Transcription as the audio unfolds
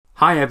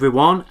Hi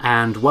everyone,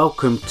 and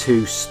welcome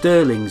to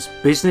Sterling's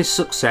Business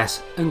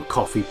Success and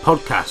Coffee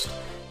podcast,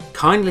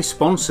 kindly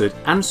sponsored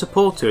and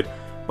supported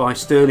by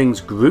Sterling's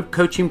group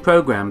coaching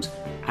programs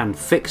and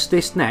Fix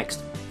This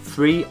Next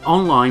free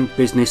online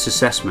business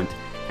assessment,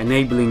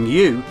 enabling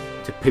you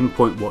to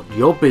pinpoint what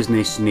your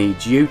business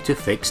needs you to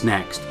fix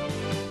next.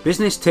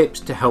 Business tips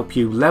to help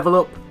you level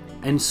up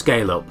and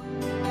scale up.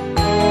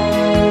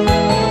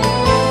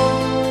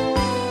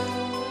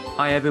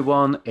 Hi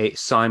everyone, it's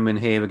Simon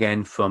here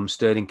again from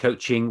Sterling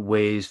Coaching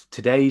with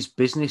today's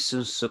Business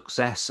and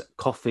Success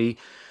Coffee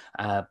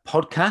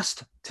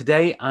podcast.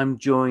 Today I'm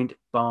joined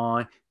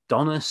by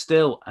Donna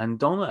Still, and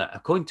Donna,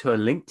 according to her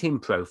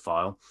LinkedIn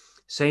profile,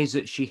 says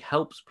that she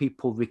helps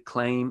people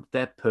reclaim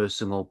their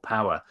personal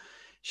power.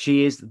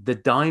 She is the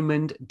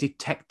Diamond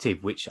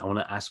Detective, which I want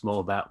to ask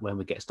more about when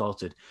we get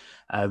started.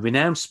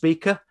 Renowned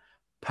speaker,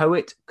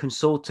 poet,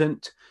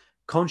 consultant,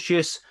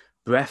 conscious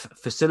breath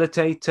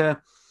facilitator,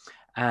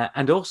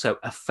 and also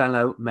a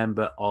fellow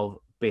member of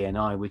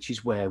BNI, which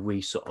is where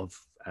we sort of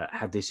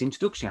had this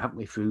introduction, haven't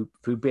we, through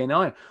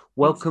BNI.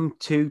 Welcome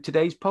to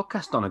today's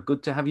podcast, Donna.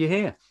 Good to have you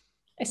here.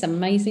 It's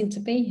amazing to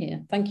be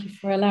here. Thank you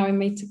for allowing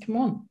me to come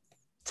on.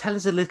 Tell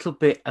us a little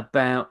bit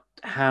about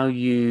how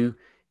you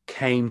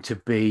came to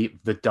be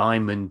the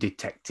Diamond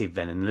Detective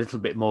then, and a little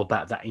bit more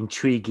about that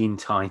intriguing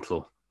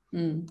title.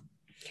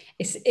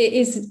 It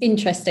is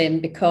interesting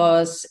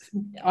because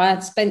I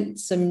had spent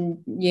some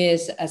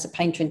years as a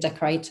painter and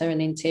decorator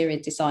and interior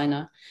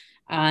designer,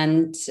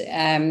 and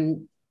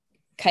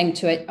came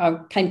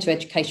to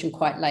education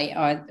quite late.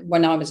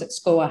 When I was at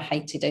school, I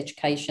hated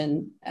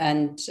education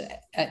and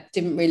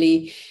didn't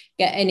really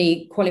get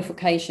any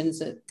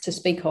qualifications to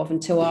speak of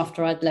until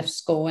after I'd left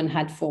school and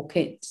had 4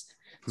 kids.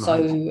 Right.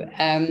 So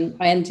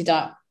I ended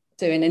up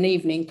doing an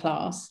evening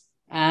class,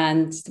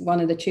 and one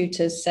of the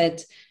tutors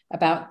said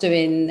about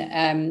doing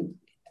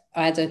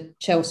I had a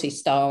Chelsea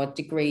style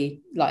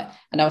degree,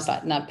 and I was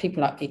like, no,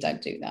 people like me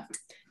don't do that.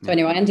 So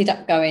anyway, I ended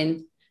up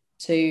going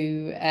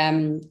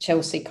to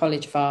Chelsea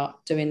College of Art,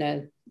 doing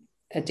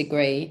a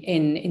degree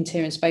in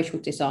interior and spatial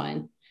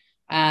design,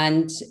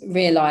 and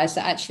realised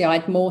that actually I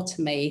had more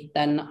to me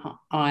than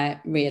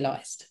I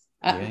realised.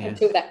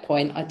 Until that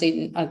point, I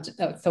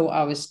thought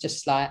I was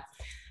just like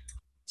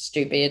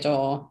stupid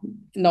or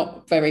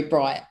not very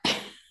bright.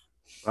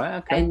 Right,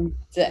 okay.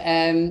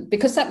 And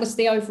because that was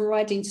the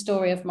overriding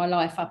story of my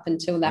life up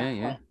until that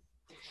point.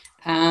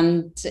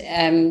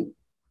 And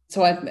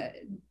so I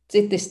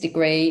did this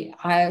degree.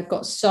 I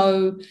got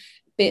so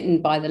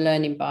bitten by the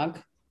learning bug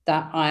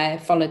that I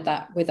followed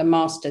that with a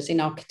master's in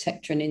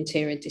architecture and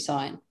interior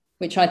design,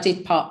 which I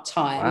did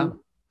part-time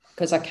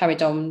because I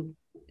carried on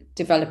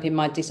developing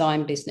my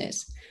design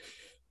business.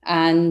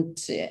 And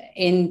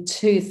in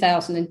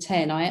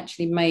 2010, I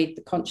actually made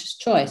the conscious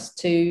choice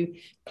to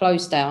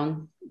close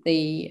down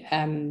the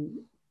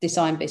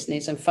design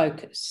business and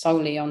focus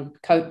solely on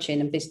coaching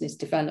and business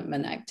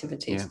development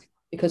activities.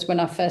 Because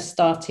when I first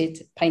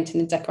started painting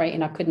and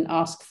decorating, I couldn't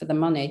ask for the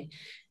money.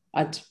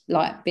 I'd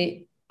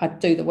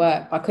do the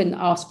work. I couldn't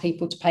ask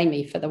people to pay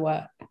me for the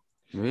work.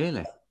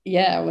 Really?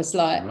 Yeah, I was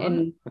like,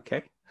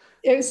 okay.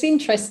 It was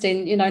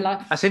interesting,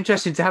 That's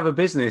interesting to have a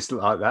business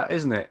like that,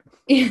 isn't it?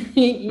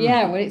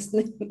 Well, it's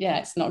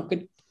not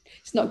good.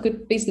 It's not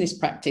good business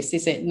practice,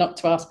 is it? Not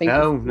to ask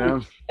people.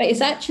 No. But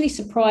it's actually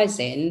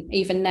surprising,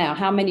 even now,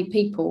 how many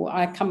people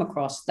I come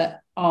across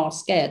that are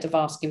scared of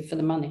asking for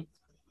the money.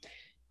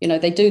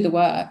 They do the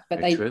work, but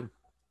True.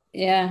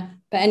 Yeah.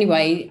 But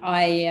anyway,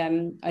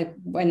 I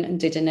went and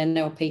did an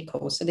NLP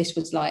course. So this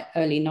was like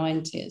early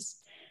 90s.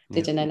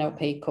 Did an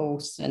NLP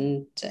course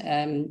and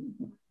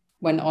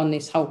went on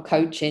this whole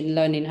coaching,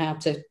 learning how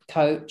to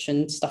coach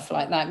and stuff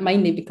like that,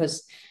 mainly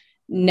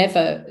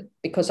never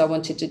because I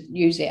wanted to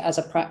use it as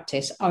a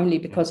practice, only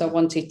because I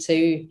wanted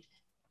to,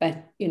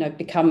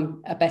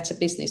 become a better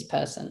business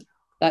person.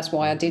 That's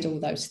why I did all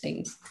those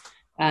things.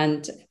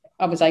 And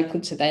I was able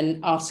to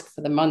then ask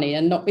for the money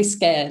and not be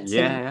scared.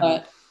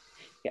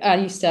 I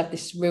used to have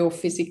this real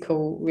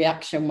physical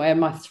reaction where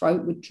my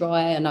throat would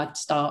dry and I'd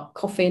start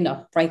coughing,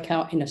 I'd break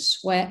out in a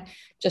sweat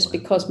just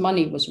because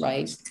money was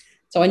raised.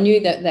 So I knew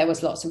that there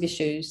was lots of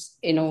issues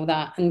in all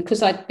that. And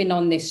because I'd been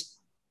on this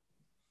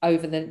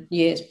over the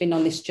years, been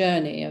on this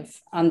journey of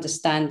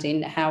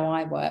understanding how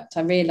I worked,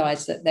 I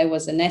realized that there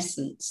was an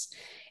essence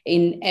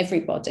in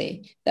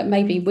everybody that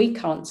maybe we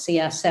can't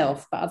see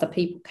ourselves, but other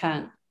people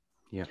can.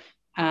 Yeah.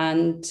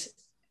 And,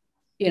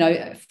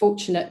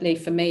 fortunately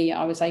for me,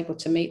 I was able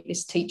to meet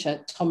this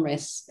teacher, Tom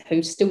Riss,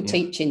 who's still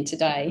teaching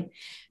today,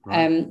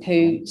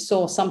 who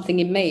saw something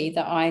in me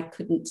that I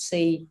couldn't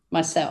see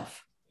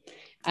myself.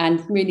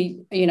 And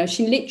really,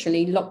 she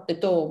literally locked the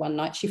door one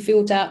night. She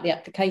filled out the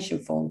application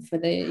form for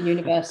the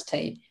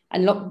university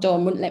and locked the door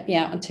and wouldn't let me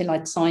out until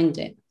I'd signed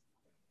it.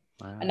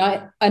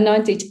 Wow. And I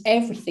did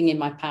everything in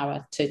my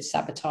power to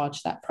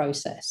sabotage that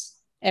process,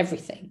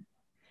 everything.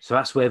 So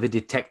that's where the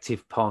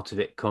detective part of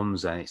it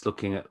comes, and it's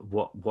looking at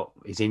what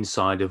is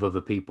inside of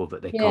other people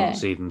that they can't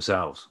see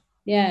themselves.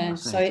 Yeah.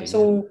 So it's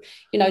all,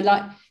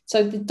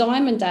 so the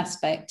diamond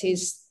aspect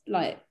is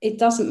like, it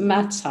doesn't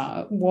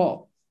matter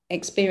what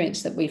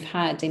experience that we've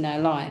had in our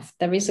life.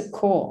 There is a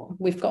core.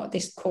 We've got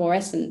this core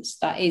essence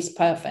that is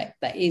perfect,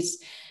 that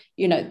is,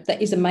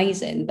 that is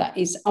amazing, that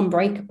is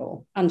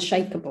unbreakable,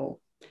 unshakable.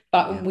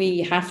 But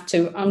we have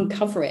to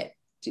uncover it,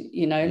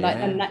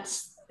 and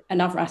that's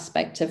another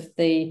aspect of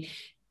the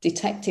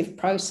detective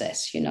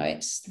process.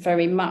 It's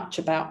very much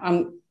about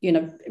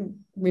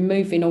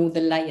removing all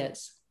the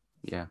layers.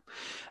 Yeah.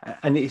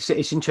 And it's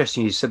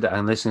interesting you said that,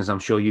 and listeners, I'm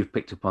sure you've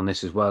picked up on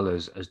this as well,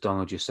 as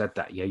Donald just said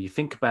that. You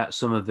think about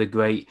some of the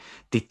great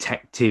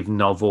detective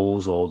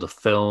novels or the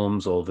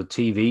films or the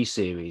TV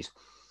series,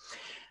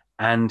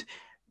 and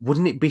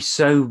wouldn't it be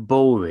so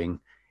boring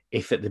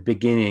if at the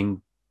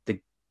beginning the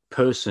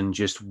person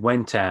just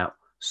went out,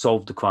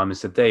 solved the crime and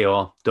said, "They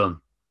are done.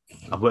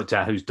 I've worked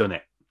out who's done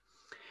it."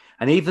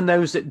 And even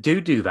those that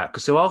do that,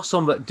 because there are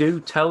some that do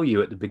tell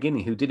you at the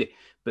beginning who did it,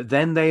 but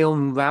then they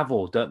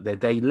unravel, don't they?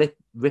 They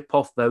rip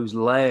off those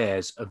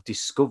layers of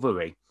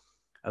discovery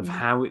of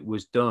how it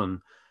was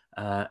done.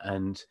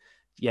 And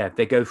yeah,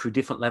 they go through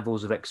different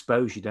levels of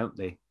exposure, don't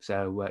they?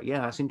 So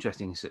that's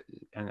interesting.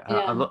 And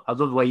I love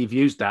the way you've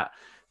used that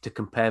to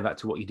compare that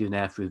to what you do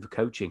now through the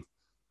coaching.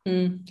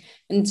 And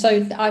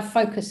so I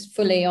focus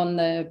fully on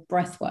the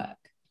breath work.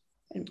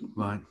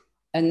 Right.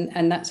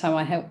 And that's how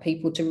I help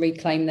people to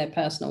reclaim their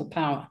personal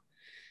power.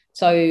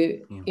 So,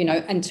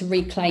 and to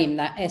reclaim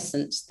that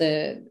essence,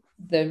 the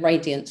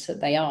radiance that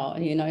they are,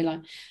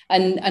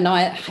 and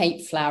I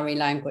hate flowery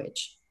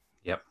language.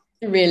 Yep.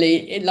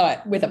 Really,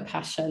 with a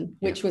passion,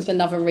 which was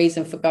another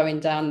reason for going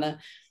down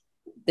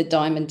the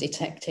diamond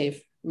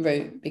detective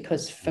route,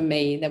 because for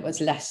me, there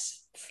was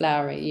less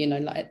flowery,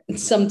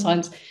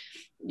 sometimes,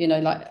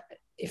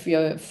 if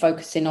you're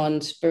focusing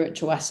on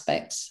spiritual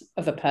aspects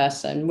of a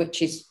person,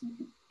 which is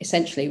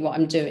essentially what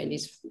I'm doing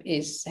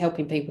is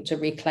helping people to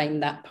reclaim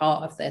that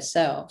part of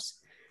themselves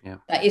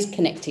that is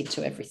connected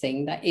to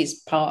everything, that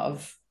is part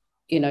of,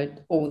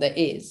 all that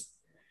is.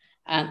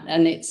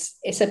 And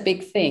it's a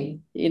big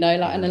thing, and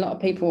a lot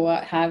of people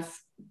have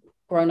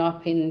grown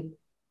up in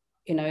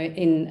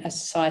a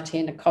society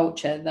and a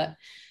culture that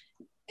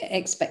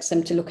expects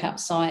them to look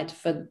outside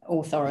for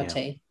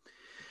authority.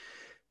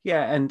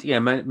 And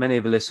many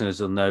of the listeners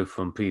will know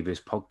from previous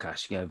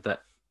podcasts, that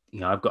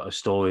I've got a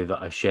story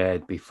that I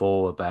shared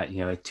before about,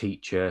 a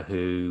teacher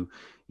who,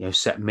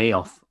 set me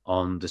off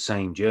on the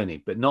same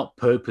journey, but not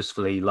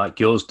purposefully like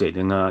yours did.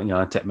 And,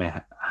 I take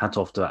my hat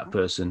off to that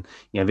person.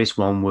 This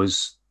one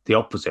was the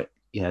opposite.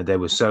 They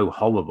were so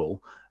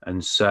horrible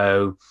and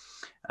so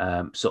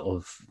sort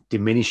of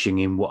diminishing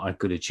in what I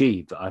could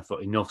achieve that I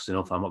thought enough's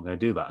enough. I'm not going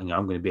to do that. I'm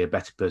going to be a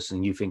better person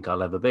than you think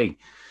I'll ever be.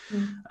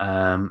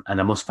 And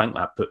I must thank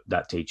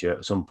that teacher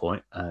at some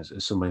point, as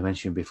somebody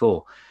mentioned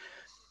before.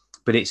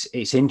 But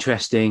it's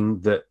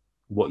interesting that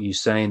what you're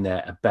saying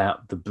there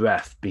about the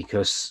breath,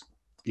 because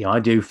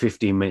I do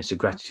 15 minutes of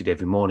gratitude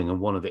every morning,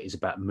 and one of it is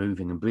about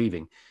moving and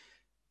breathing.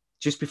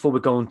 Just before we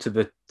go on to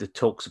the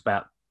talks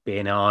about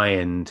BNI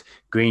and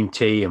green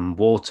tea and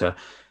water,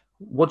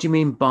 what do you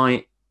mean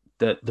by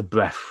the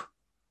breath?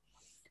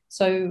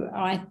 So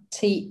I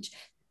teach.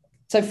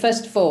 So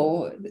first of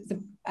all,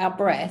 our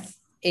breath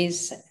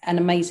is an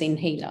amazing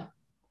healer.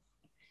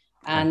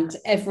 And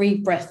every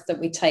breath that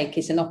we take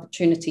is an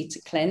opportunity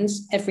to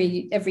cleanse.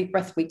 Every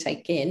breath we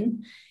take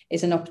in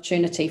is an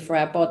opportunity for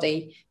our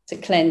body to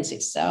cleanse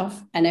itself.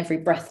 And every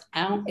breath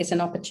out is an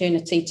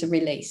opportunity to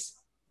release.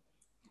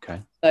 Okay.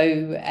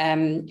 So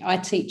I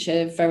teach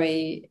a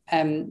very,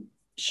 I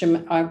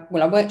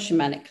work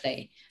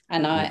shamanically,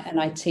 and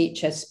I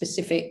teach a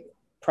specific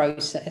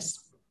process,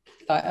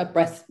 like a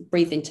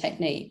breathing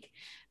technique.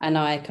 And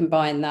I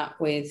combine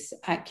that with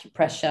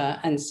acupressure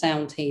and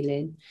sound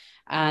healing.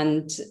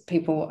 And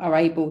people are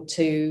able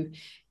to,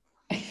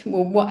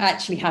 what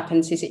actually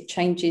happens is it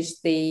changes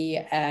the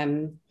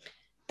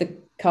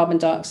carbon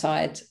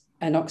dioxide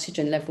and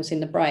oxygen levels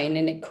in the brain,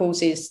 and it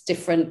causes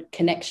different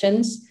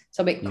connections.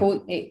 So it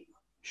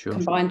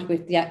combined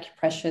with the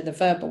acupressure, the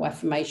verbal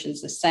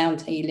affirmations, the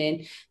sound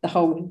healing, the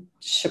whole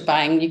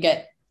shebang, you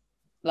get,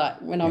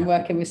 like when I'm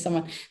working with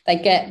someone, they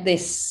get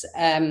this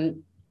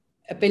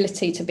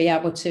ability to be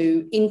able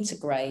to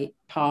integrate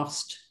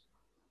past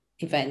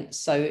events.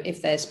 So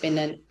if there's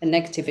been a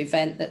negative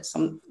event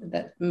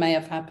that may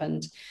have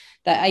happened,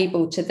 they're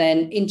able to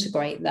then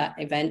integrate that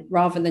event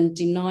rather than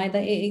deny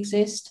that it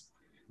exists.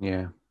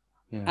 And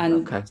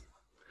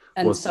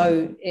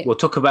we'll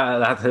talk about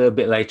that a little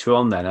bit later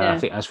on then. I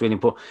think that's really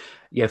important.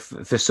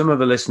 For some of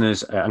the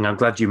listeners, and I'm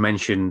glad you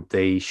mentioned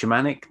the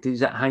shamanic, is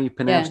that how you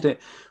pronounced it?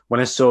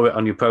 When I saw it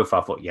on your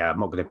profile, I thought, I'm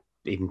not going to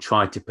even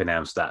try to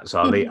pronounce that, so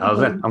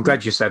I'm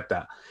glad you said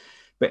that.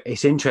 But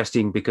it's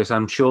interesting because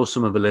I'm sure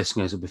some of the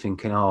listeners will be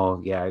thinking,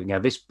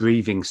 this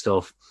breathing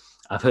stuff,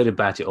 I've heard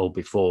about it all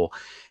before.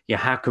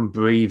 How can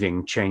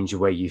breathing change the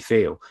way you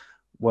feel?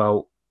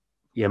 Well,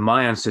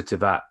 my answer to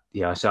that,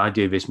 so I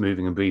do this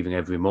moving and breathing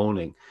every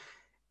morning.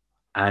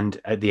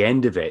 And at the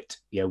end of it,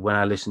 when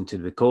I listen to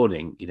the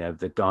recording,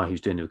 the guy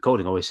who's doing the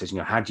recording always says,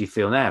 how do you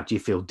feel now? Do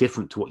you feel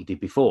different to what you did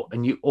before?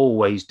 And you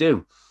always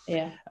do.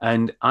 Yeah.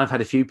 And I've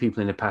had a few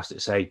people in the past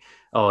that say,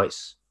 oh,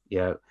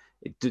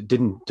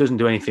 doesn't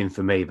do anything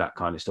for me, that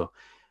kind of stuff.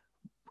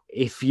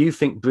 If you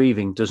think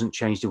breathing doesn't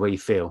change the way you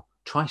feel,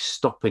 try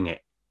stopping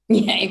it.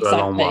 Yeah, exactly. For a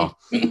long while.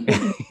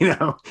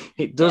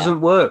 It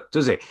doesn't work,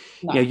 does it?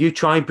 No. You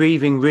try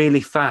breathing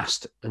really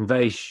fast and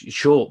very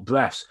short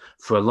breaths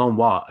for a long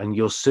while, and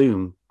you'll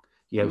soon,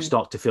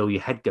 start to feel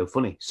your head go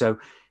funny. So,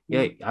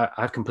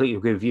 I completely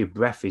agree with you.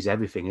 Breath is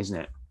everything, isn't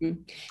it?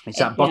 It's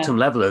that bottom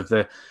level of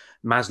the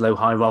Maslow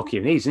hierarchy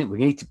of needs, isn't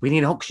it? We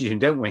need oxygen,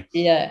 don't we?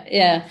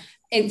 Yeah.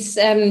 It's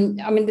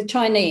the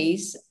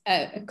Chinese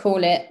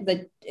call it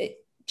the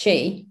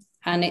qi,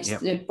 and it's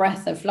the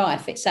breath of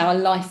life. It's our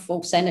life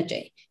force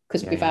energy,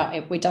 because without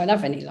it, we don't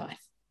have any life.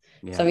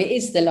 Yeah. So it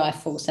is the life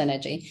force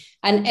energy,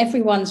 and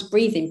everyone's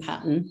breathing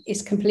pattern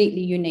is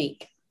completely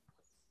unique.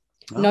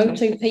 Okay. No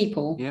two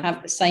people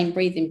have the same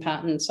breathing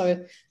pattern.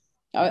 So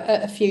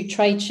at a few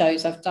trade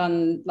shows, I've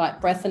done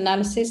like breath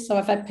analysis. So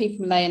I've had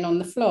people laying on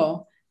the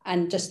floor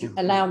and just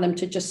allow them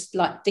to just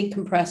like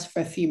decompress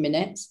for a few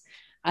minutes,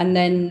 and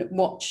then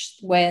watch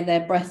where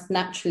their breath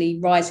naturally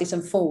rises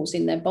and falls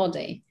in their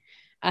body.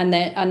 And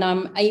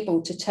I'm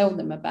able to tell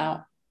them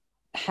about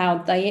how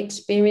they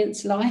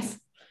experience life.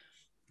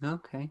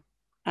 Okay.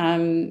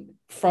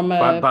 From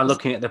by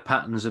looking at the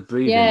patterns of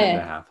breathing that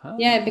they have. Oh,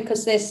 yeah,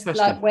 because there's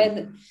like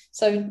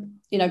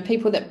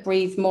people that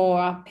breathe more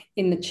up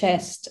in the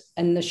chest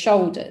and the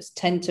shoulders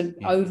tend to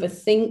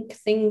overthink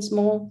things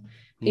more.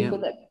 People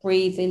that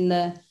breathe in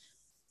the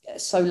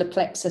solar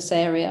plexus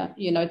area,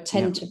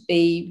 tend to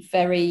be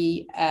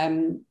very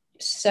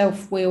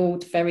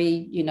self-willed,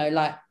 very,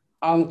 like,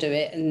 I'll do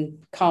it and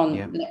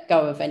can't let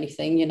go of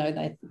anything,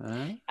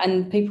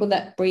 and people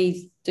that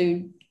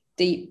do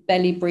deep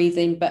belly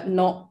breathing, but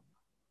not,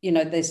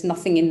 there's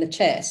nothing in the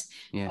chest,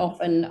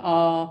 often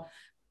are,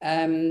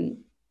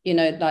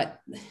 like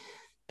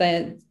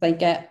they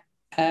get,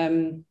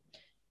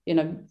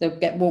 they'll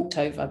get walked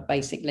over,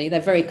 basically.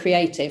 They're very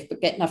creative,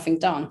 but get nothing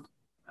done.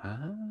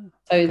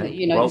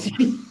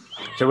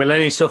 So we're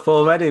learning stuff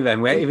already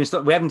then. We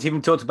haven't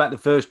even talked about the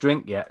first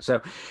drink yet.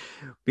 So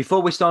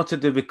before we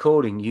started the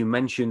recording, you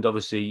mentioned,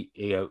 obviously,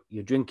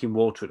 you're drinking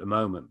water at the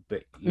moment,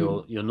 but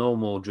your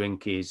normal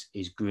drink is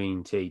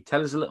green tea.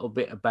 Tell us a little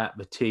bit about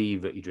the tea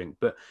that you drink,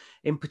 but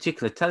in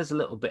particular, tell us a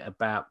little bit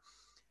about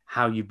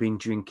how you've been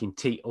drinking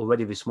tea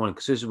already this morning,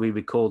 because as we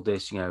record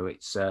this,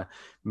 it's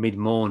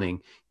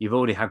mid-morning. You've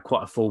already had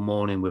quite a full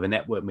morning with a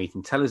network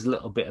meeting. Tell us a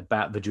little bit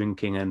about the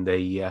drinking and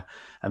the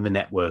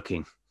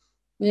networking.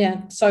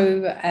 Yeah,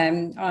 so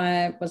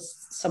I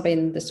was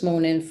subbing this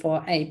morning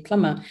for a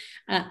plumber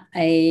at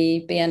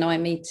a BNI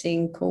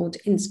meeting called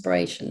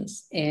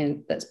Inspirations,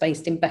 that's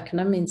based in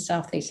Beckenham in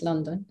southeast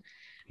London.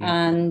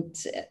 Yeah. And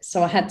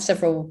so I had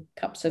several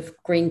cups of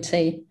green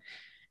tea,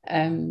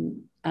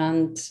 and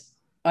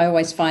I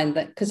always find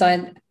that, because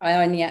I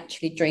only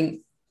actually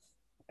drink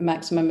a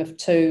maximum of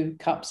 2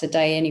 cups a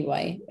day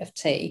anyway of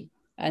tea,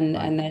 and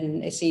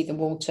then it's either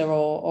water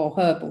or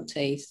herbal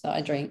teas that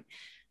I drink.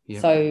 Yeah.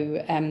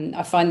 So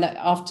I find that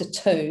after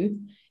 2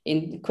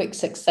 in quick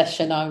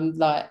succession, I'm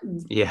like,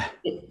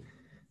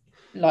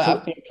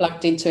 I've been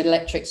plugged into an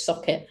electric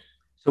socket.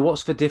 So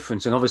what's the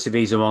difference? And obviously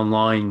these are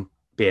online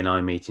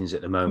BNI meetings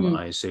at the moment,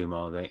 I assume,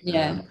 are they?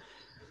 Yeah.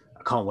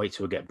 I can't wait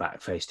till we get back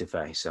face to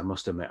face. I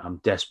must admit, I'm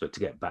desperate to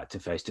get back to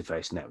face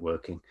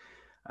networking.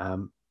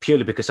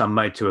 Purely because I'm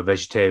married to a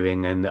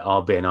vegetarian, and at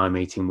our BNI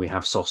meeting we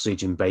have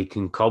sausage and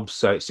bacon cobs,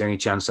 so it's the only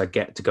chance I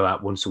get to go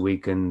out once a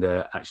week and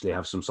actually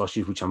have some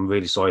sausage, which I'm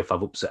really sorry if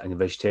I've upset any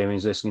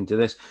vegetarians listening to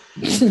this.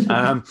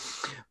 And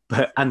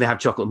they have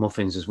chocolate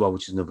muffins as well,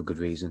 which is another good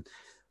reason.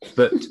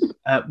 But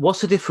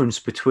what's the difference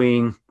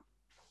between,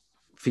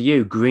 for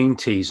you, green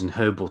teas and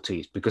herbal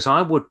teas? Because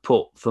I would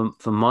put, from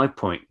my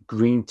point,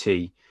 green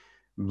tea,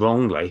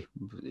 wrongly,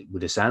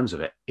 with the sounds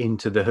of it,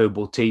 into the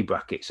herbal tea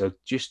bracket. So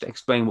just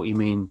explain what you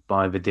mean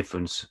by the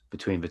difference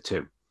between the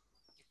two.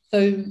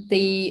 So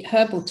the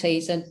herbal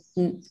teas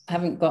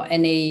haven't got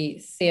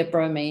any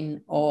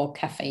theobromine or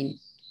caffeine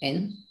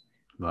in,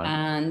 right.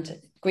 And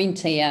green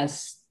tea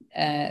has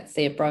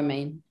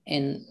theobromine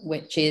in,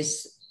 which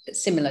is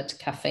similar to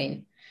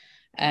caffeine.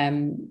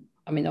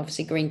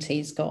 Obviously green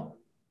tea's got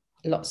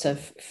lots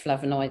of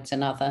flavonoids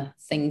and other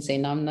things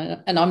in. I'm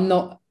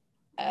not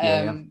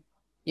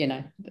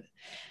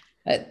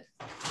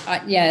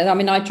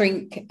I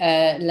drink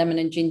lemon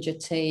and ginger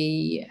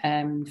tea,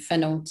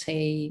 fennel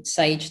tea,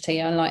 sage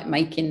tea. I like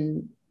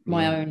making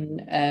my own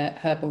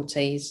herbal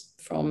teas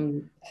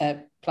from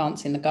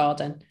plants in the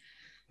garden.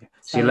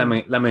 See,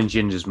 lemon and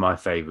ginger is my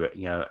favorite.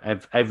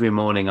 Every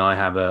morning I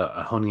have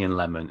a honey and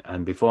lemon,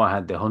 and before I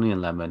had the honey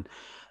and lemon,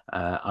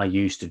 I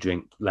used to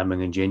drink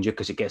lemon and ginger,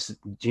 because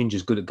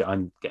ginger's good at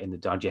getting the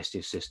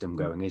digestive system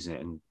going, isn't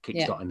it, and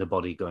kickstarting the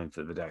body going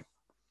for the day.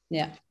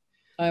 Yeah.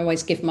 I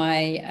always give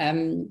my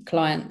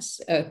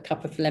clients a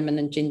cup of lemon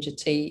and ginger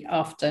tea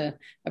after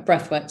a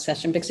breathwork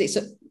session, because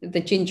the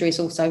ginger is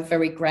also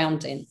very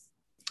grounding.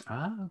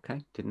 Ah, okay.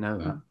 Didn't know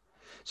that. Mm.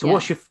 So Yeah.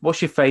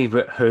 what's your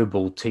favorite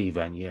herbal tea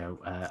then?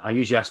 I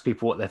usually ask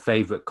people what their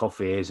favorite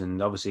coffee is,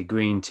 and obviously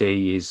green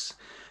tea is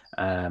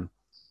um,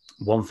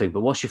 one thing.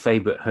 But what's your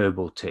favorite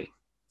herbal tea?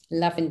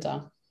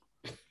 Lavender.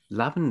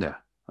 Lavender.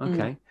 Mm.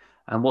 Okay.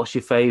 And what's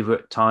your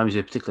favorite time? Is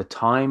there a particular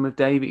time of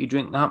day that you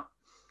drink that?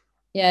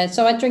 Yeah,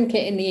 so I drink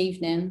it in the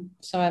evening.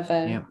 So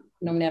Yeah.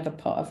 normally have a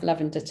pot of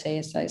lavender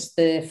tea. So it's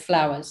the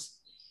flowers.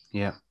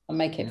 Yeah. I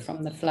make it Yeah.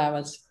 from the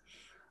flowers.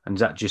 And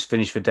does that just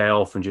finish the day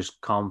off and just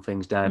calm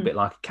things down a Mm. bit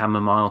like a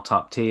chamomile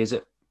type tea, is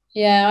it?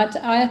 Yeah,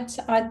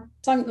 I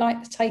don't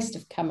like the taste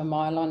of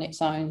chamomile on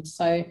its own.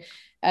 So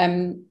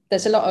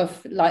there's a lot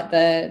of like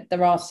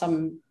there are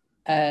some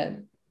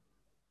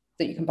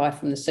that you can buy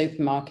from the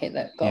supermarket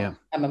that Yeah. got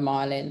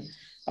chamomile in,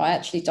 but I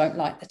actually don't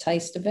like the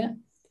taste of it.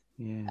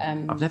 Yeah.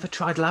 I've Um, never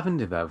tried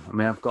lavender though. I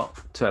mean, I've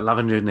got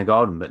lavender in the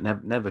garden, but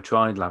never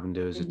tried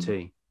lavender as a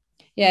tea.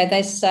 yeah,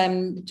 there's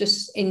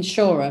just in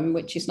Shoreham,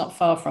 which is not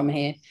far from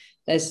here.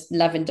 There's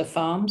lavender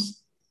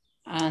farms,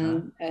 Ah,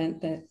 and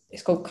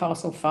it's called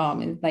Castle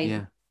Farm, and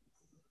yeah.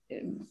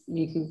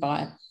 you can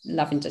buy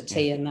lavender Yeah.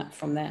 tea and that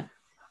from there,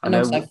 I and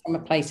also know. from a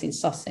place in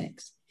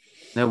Sussex.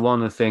 Now,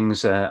 one of the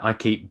things I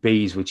keep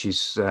bees, which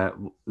is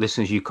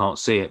listeners, you can't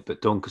see it,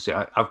 but Dawn can see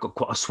it. I've got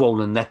quite a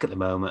swollen neck at the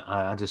moment.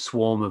 I had a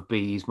swarm of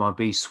bees. My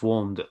bees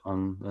swarmed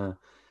on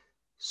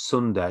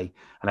Sunday,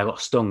 and I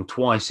got stung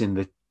twice in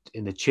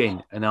the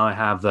chin. And I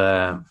have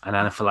an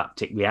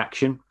anaphylactic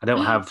reaction. I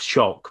don't have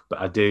shock, but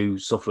I do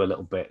suffer a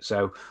little bit.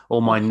 So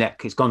all my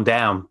neck, it's gone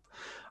down.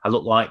 I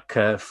look like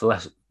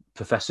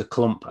Professor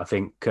Clump. I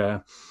think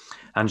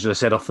Angela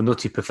said off the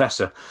Nutty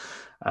Professor.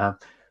 Uh,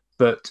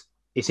 but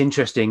it's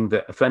interesting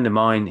that a friend of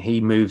mine,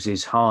 he moves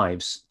his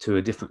hives to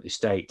a different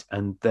estate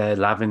and they're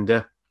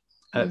lavender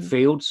Mm,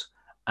 fields,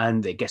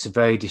 and it gets a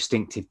very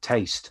distinctive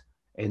taste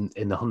in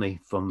the honey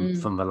mm,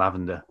 from the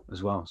lavender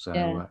as well. So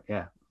yeah,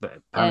 yeah, but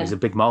apparently there's yeah. a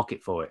big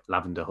market for it,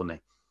 lavender honey.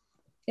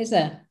 Is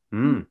there?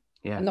 Mm.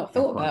 Yeah, I've not yeah,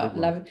 thought quite a big about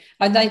one.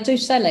 lavender. They do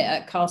sell it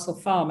at Castle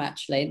Farm,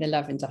 actually, the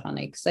lavender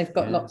honey, because they've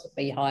got Yeah, lots of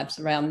beehives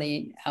around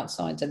the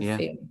outside of the yeah.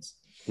 fields.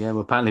 Yeah,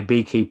 well, apparently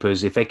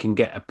beekeepers, if they can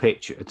get a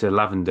pitch at a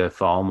lavender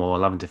farm or a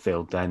lavender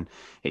field, then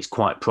it's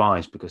quite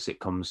prized because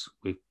it comes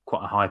with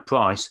quite a high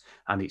price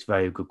and it's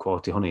very good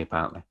quality honey,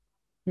 apparently.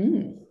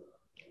 Mm.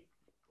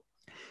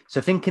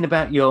 So thinking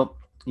about your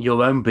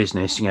own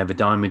business, the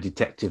Diamond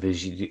Detective,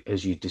 as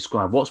you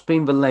described, what's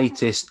been the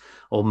latest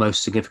or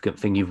most significant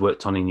thing you've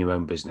worked on in your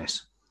own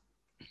business?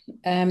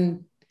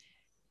 Um,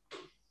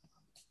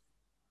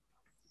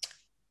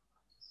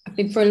 I've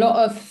been through a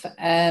lot of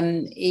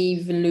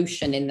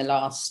evolution in the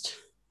last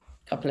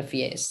couple of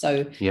years.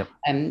 So Yep,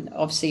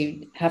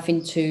 obviously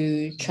having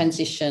to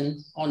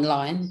transition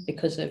online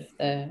because of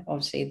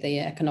obviously the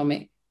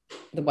economic,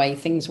 the way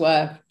things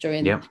were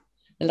during yep,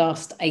 the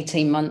last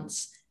 18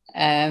 months,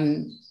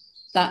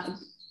 that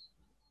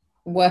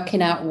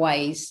working out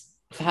ways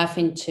for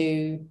having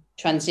to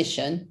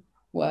transition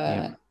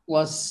yep,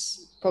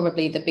 was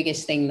probably the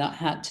biggest thing that I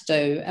had to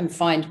do, and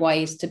find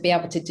ways to be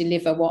able to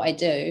deliver what I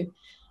do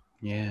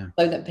yeah.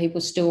 so that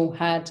people still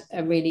had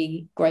a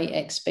really great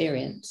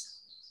experience.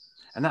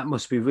 And that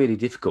must be really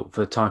difficult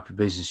for the type of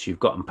business you've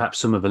got. And perhaps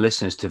some of the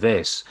listeners to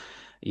this,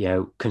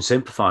 can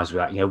sympathize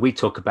with that. We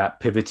talk about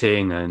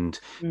pivoting and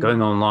going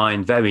Mm.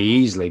 online very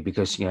easily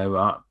because,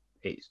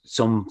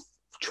 some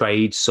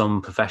trades,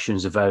 some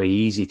professions are very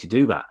easy to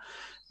do that.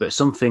 But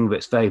something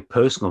that's very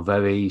personal,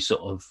 very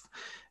sort of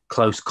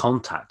close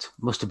contact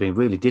must have been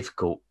really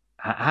difficult.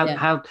 How, Yeah.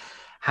 how,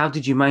 how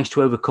did you manage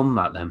to overcome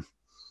that then?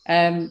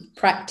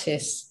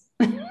 Practice.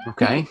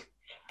 Okay.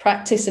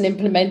 Practice and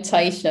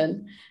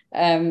implementation.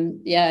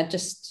 Yeah,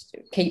 just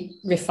keep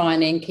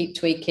refining, keep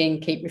tweaking,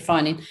 keep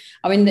refining.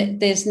 I mean,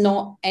 there's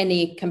not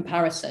any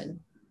comparison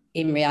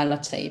in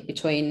reality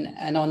between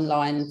an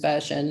online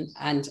version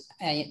and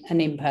an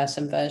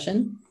in-person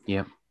version,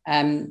 Yeah.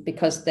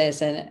 because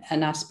there's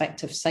an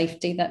aspect of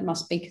safety that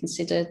must be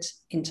considered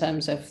in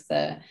terms of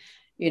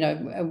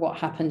what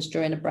happens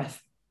during a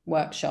breath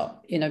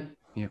workshop,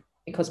 Yeah.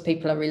 because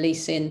people are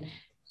releasing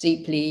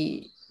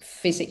deeply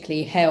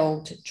physically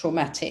held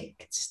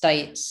traumatic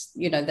states.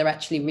 They're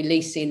actually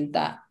releasing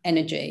that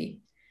energy.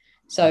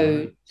 So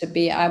Right. to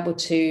be able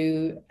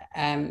to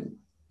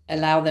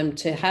allow them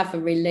to have a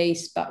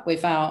release, but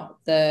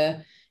without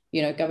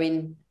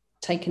going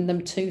taking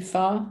them too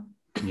far,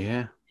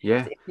 Yeah.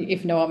 Yeah.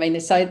 if you know what I mean.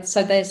 So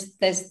there's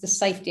the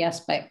safety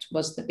aspect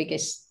was the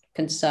biggest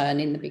concern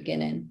in the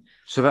beginning.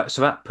 So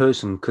that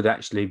person could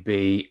actually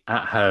be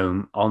at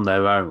home on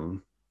their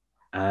own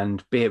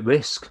and be at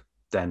risk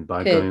then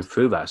by going Good.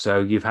 through that.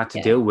 So you've had to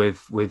Yeah. deal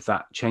with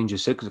that change of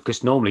circumstance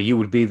because normally you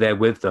would be there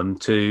with them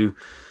to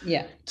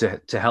Yeah.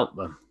 to help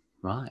them.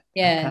 Right.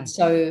 Yeah. Okay.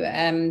 So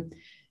I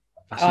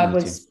Fascinating.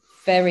 was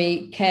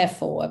very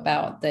careful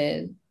about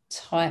the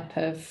type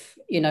of,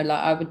 like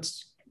I would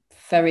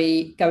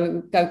very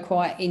go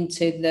quite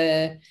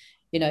into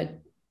you know,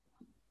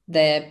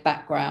 their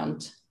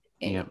background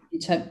Yeah.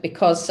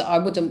 because I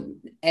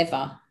wouldn't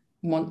ever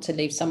want to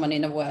leave someone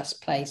in a worse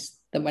place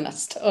than when I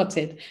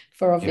started,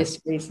 for obvious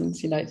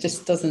reasons. It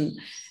just doesn't,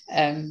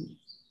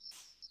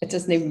 it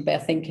doesn't even bear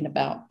thinking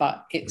about,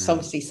 but it's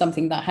obviously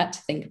something that I had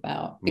to think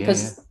about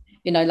because,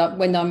 like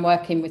when I'm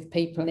working with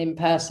people in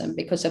person,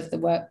 because of the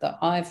work that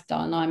I've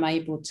done, I'm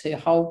able to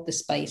hold the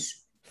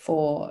space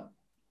for,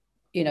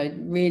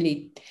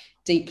 really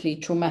deeply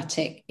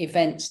traumatic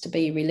events to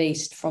be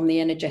released from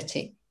the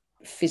energetic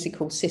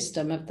physical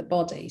system of the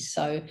body.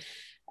 So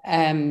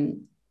I've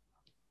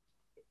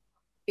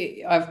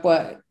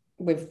worked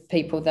with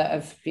people that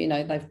have,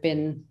 they've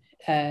been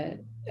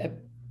had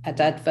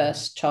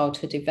adverse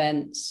childhood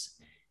events.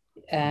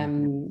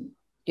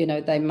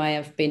 They may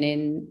have been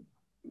in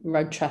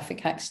road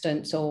traffic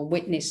accidents or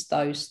witnessed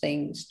those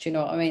things. Do you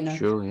know what I mean?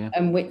 Sure, yeah.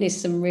 And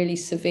witnessed some really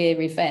severe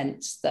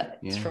events that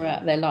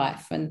throughout their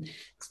life, and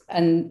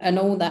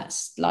all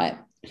that's like,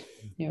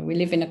 we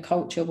live in a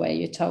culture where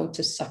you're told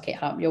to suck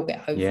it up, you'll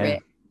get over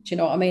it. Do you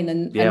know what I mean?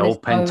 And all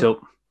pent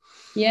up.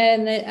 Yeah,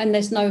 and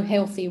there's no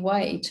healthy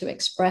way to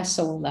express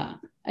all that,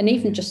 and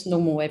even just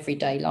normal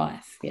everyday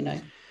life,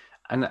 And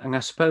I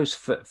suppose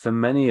for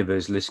many of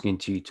us listening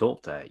to you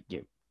talk there,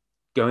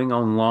 going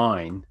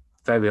online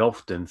very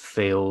often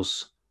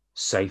feels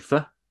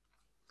safer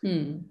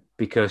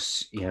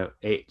because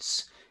it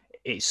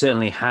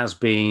certainly has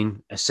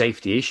been a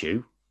safety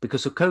issue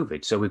because of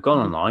COVID. So we've gone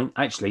online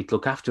actually to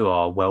look after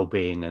our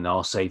well-being and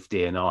our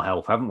safety and our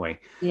health, haven't we?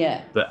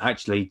 Yeah. But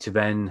actually to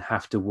then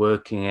have to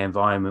work in an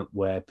environment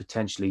where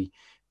potentially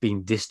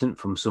being distant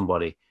from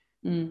somebody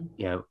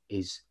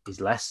is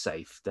less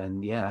safe,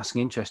 then that's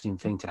an interesting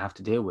thing to have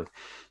to deal with.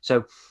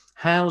 So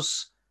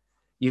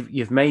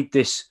you've made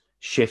this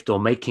shift or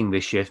making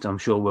this shift, I'm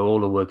sure we're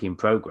all a work in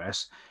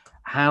progress.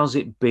 How's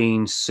it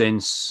been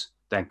since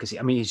then? Because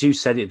I mean, as you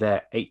said it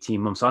there,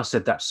 18 months. I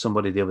said that to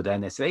somebody the other day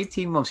and they said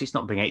 18 months, it's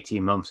not been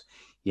 18 months.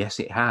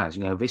 Yes, it has.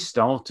 This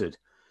started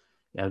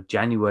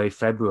January,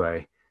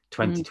 February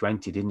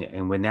 2020, didn't it?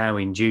 And we're now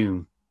in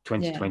June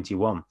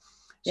 2021.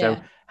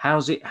 So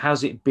how's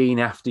it been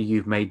after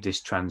you've made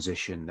this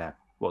transition there?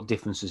 What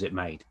difference has it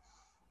made?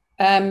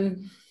 So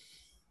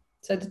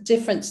the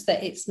difference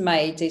that it's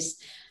made is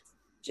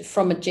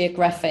from a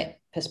geographic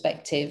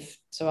perspective.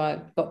 So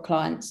I've got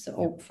clients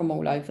from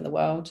all over the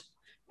world.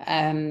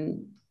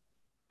 And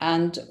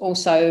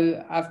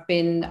also I've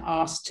been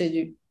asked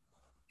to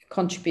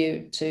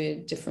contribute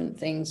to different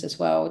things as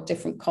well,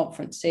 different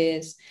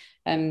conferences.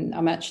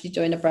 I'm actually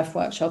doing a breath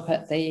workshop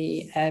at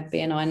the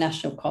BNI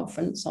National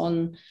Conference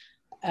on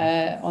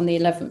the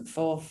 11th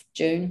of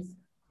June.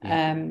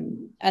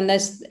 And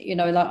there's,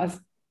 like I've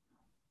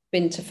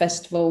been to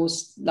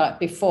festivals like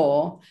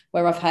before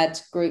where I've had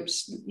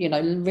groups,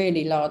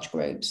 really large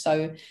groups.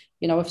 So,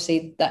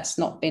 obviously that's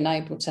not been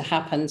able to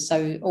happen.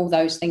 So all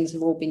those things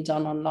have all been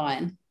done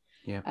online.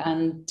 Yeah.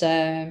 And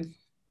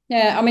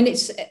I mean,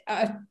 it's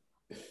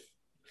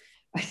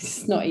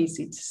not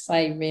easy to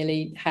say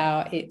really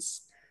how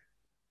it's,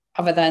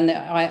 other than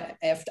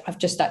I've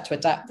just had to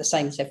adapt the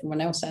same as everyone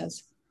else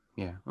has.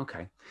 Yeah.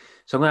 Okay.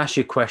 So I'm going to ask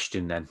you a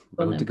question then.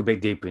 I'm going to dig a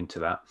bit deeper into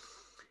that.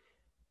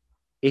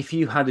 If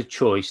you had a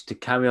choice to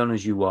carry on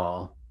as you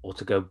are or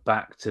to go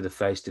back to the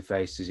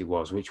face-to-face as it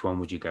was, which one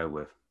would you go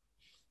with?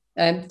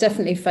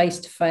 Definitely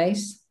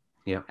face-to-face.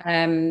 Yeah.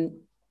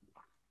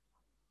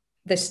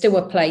 There's still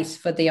a place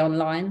for the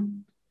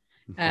online.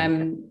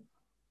 Okay.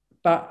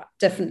 But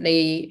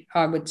definitely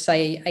I would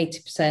say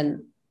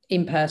 80%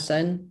 in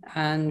person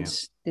and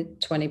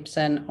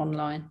 20%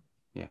 online.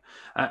 Yeah.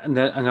 And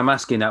I'm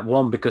asking that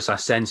one because I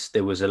sensed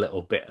there was a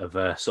little bit of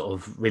a sort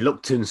of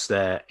reluctance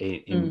there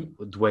in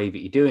the way that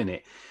you're doing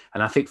it.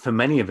 And I think for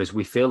many of us,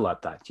 we feel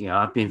like that.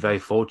 I've been very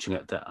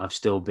fortunate that I've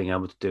still been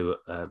able to do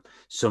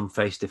some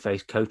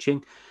face-to-face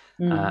coaching.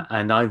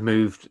 And I've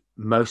moved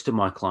most of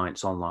my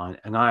clients online,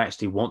 and I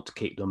actually want to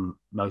keep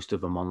most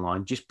of them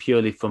online just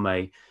purely from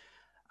I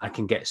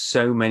can get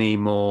so many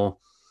more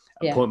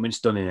appointments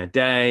done in a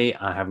day.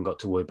 I haven't got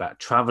to worry about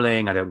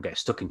traveling. I don't get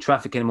stuck in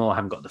traffic anymore. I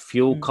haven't got the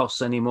fuel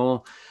costs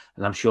anymore.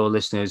 And I'm sure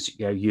listeners,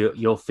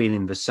 you're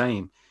feeling the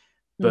same.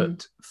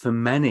 But for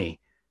many,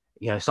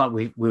 it's like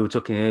we were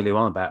talking earlier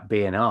on about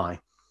BNI.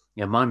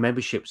 My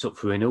membership's up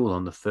for renewal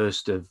on the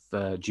 1st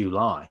of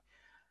July.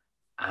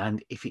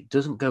 And if it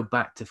doesn't go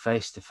back to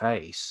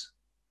face-to-face,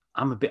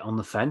 I'm a bit on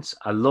the fence.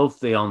 I love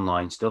the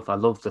online stuff. I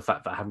love the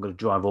fact that I haven't got to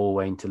drive all the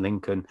way into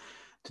Lincoln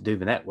to do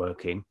the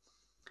networking.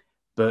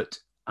 But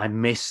I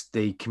miss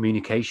the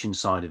communication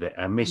side of it.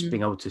 I miss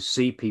being able to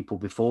see people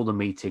before the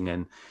meeting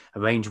and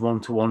arrange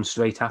one-to-one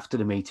straight after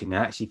the meeting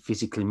and actually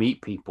physically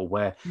meet people,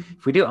 where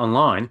if we do it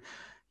online,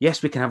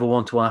 yes, we can have a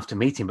one-to-one after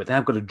meeting, but then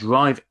I've got to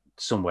drive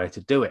somewhere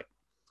to do it.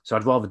 So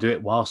I'd rather do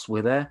it whilst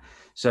we're there.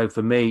 So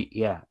for me,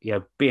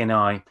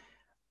 BNI,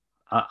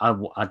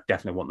 I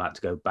definitely want that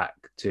to go back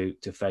to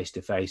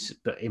face-to-face.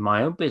 But in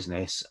my own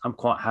business, I'm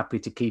quite happy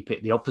to keep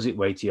it the opposite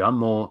way to you. I'm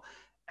more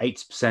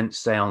 80%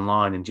 stay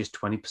online and just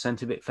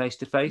 20% of it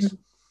face-to-face.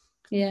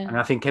 Yeah. And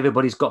I think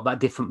everybody's got that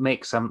different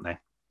mix, haven't they?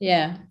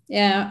 Yeah.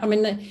 Yeah. I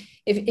mean,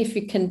 if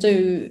you can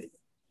do,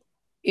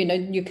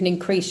 you can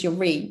increase your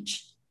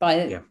reach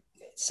by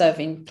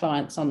serving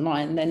clients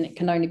online, then it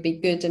can only be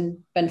good and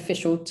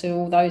beneficial to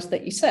all those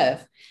that you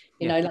serve.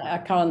 You know, like I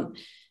can't,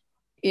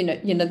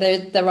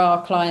 there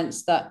are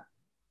clients that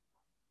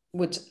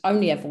would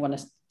only ever want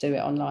to do it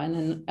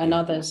online, and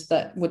others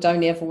that would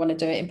only ever want to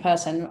do it in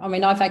person. I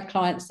mean, I've had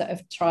clients that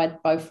have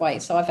tried both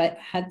ways. So I've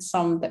had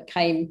some that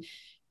came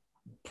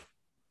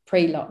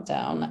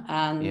pre-lockdown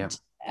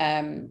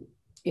and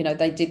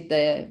they did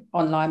the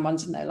online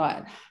ones and they're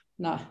like,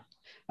 no,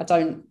 I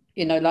don't,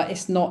 like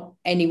it's not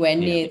anywhere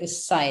near the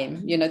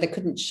same. They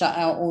couldn't shut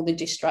out all the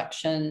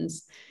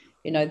distractions,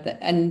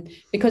 and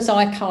because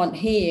I can't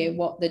hear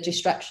what the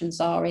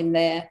distractions are in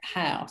their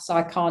house,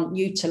 I can't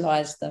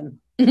utilize them.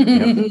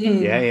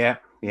 Yeah.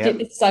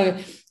 So,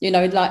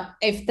 like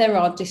if there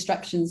are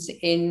distractions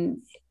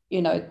in,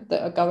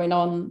 that are going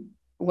on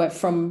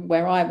from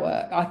where I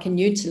work, I can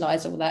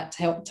utilize all that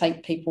to help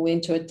take people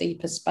into a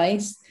deeper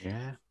space.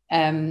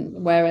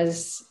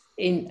 Whereas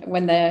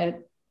when they've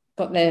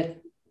got their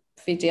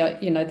video,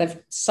 they've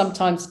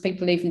sometimes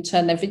people even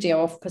turn their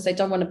video off because they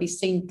don't want to be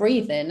seen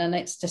breathing, and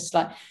it's just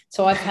like,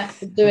 so I've had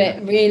to do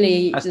it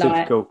really That's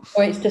like difficult.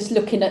 or it's just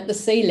looking at the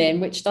ceiling,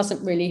 which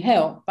doesn't really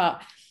help,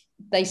 but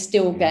they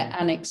still get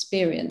an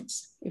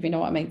experience, if you know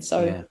what I mean.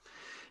 So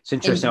it's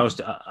interesting.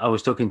 I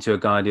was talking to a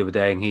guy the other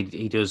day, and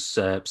he does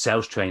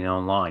sales training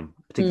online,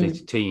 particularly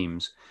to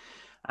teams.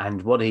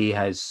 And what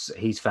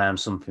he's found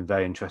something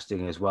very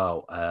interesting as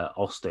well,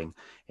 Austin,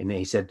 in that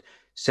he said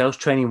sales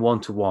training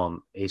one-to-one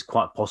is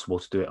quite possible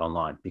to do it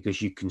online because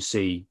you can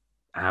see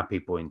how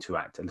people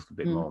interact a little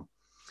bit more.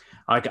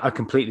 I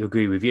completely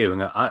agree with you.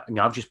 And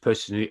I've just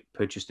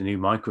purchased a new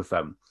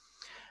microphone,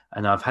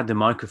 and I've had the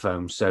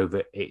microphone so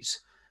that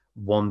it's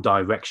one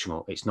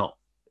directional. It's not,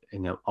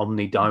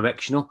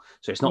 omnidirectional.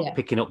 So it's not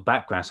picking up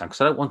background sound,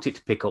 because I don't want it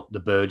to pick up the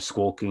birds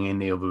squawking in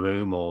the other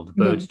room or the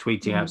birds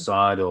tweeting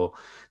outside or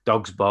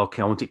dogs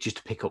barking. I want it just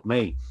to pick up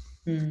me.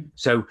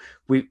 So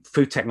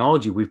through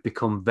technology, we've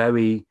become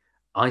very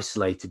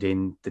isolated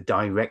in the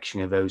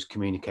direction of those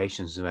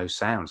communications and those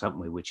sounds, haven't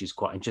we? Which is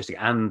quite interesting,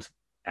 and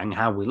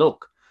how we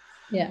look.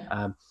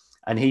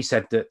 And he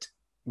said that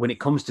when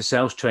it comes to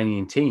sales training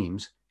in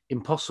teams,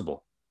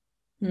 impossible.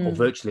 Or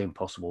virtually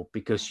impossible,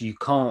 because you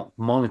can't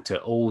monitor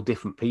all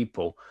different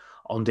people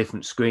on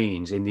different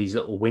screens in these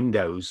little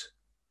windows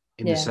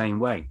in the same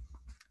way.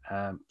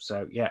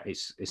 So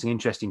it's an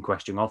interesting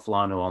question,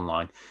 offline or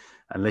online.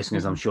 And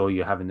listeners, I'm sure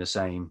you're having the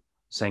same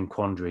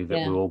quandary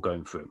that we're all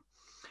going through.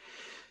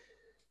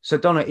 So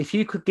Donna, if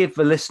you could give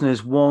the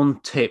listeners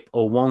one tip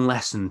or one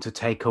lesson to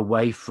take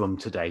away from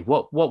today,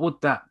 what would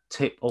that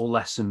tip or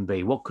lesson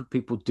be? What could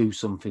people do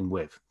something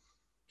with?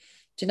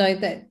 Do you know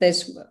that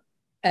there's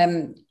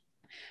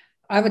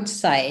I would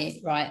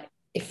say, right,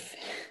 if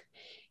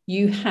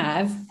you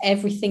have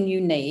everything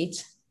you need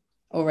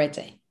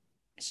already,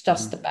 it's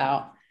just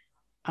about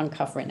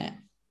uncovering it.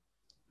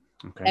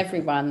 Okay.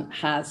 Everyone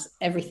has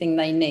everything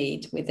they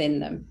need within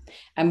them.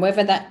 And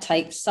whether that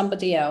takes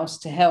somebody else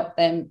to help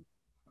them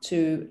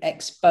to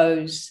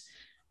expose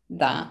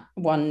that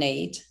one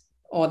need,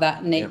 or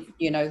that need,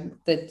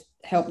 that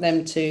help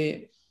them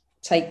to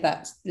take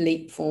that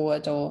leap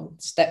forward or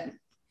step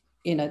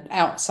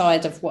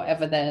outside of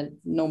whatever they're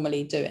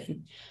normally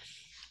doing.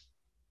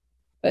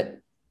 But,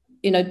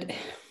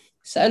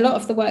 so a lot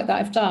of the work that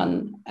I've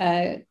done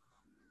has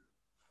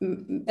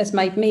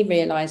made me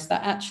realize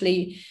that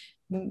actually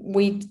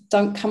we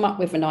don't come up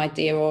with an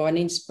idea or an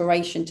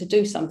inspiration to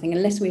do something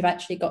unless we've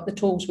actually got the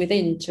tools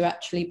within to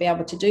actually be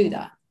able to do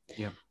that.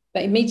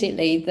 But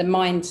immediately the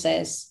mind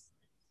says,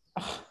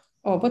 oh,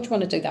 what do you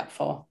want to do that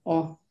for?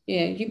 Or,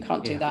 you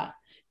can't do that,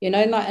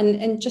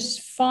 and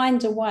just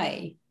find a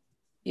way,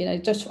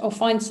 or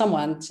find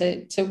someone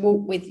to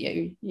walk with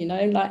you,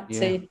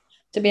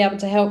 to be able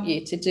to help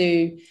you to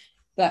do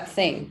that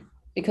thing.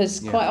 Because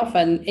quite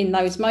often in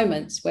those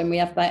moments when we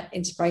have that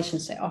inspiration,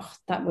 say, oh,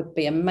 that would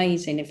be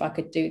amazing if I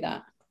could do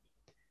that.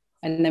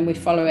 And then we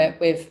follow it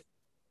with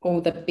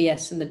all the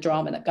BS and the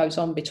drama that goes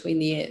on between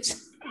the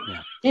ears.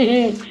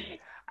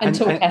 And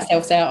talk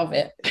ourselves out of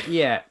it.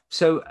 Yeah.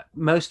 So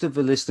most of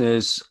the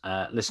listeners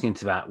listening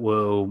to that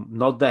will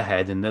nod their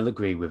head and they'll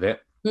agree with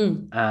it.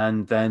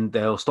 And then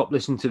they'll stop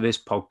listening to this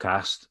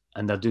podcast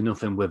and they'll do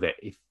nothing with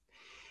it.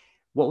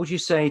 What would you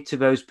say to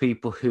those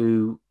people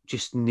who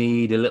just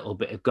need a little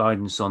bit of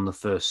guidance on the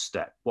first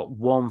step? What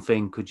one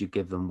thing could you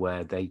give them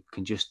where they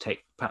can just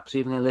take perhaps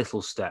even a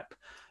little step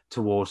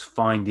towards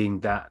finding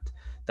that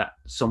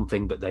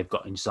something that they've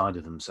got inside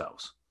of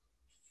themselves?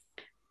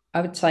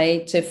 I would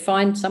say to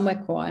find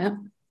somewhere quiet,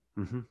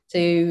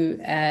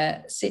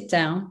 to sit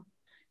down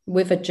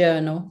with a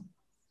journal,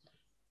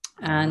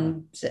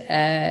 and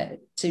to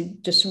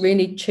just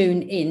really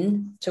tune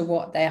in to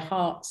what their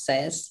heart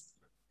says.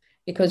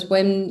 Because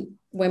when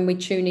we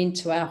tune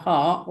into our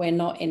heart, we're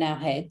not in our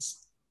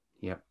heads.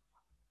 Yep.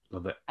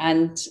 Love it.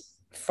 And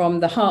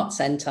from the heart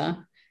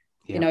center,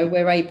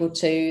 we're able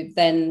to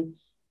then,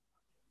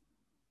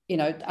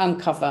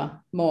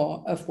 uncover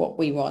more of what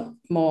we want,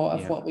 more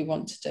of what we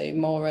want to do,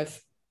 more of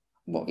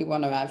what we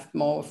want to have,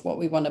 more of what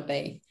we want to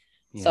be.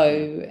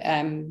 So,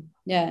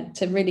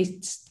 to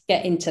really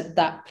get into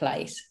that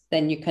place,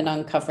 then you can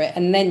uncover it,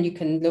 and then you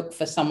can look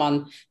for someone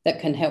that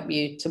can help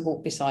you to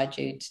walk beside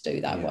you to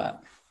do that work.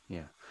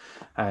 Yeah.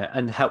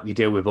 And help you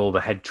deal with all the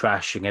head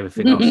trash and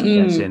everything else that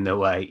gets in the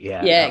way.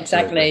 Yeah,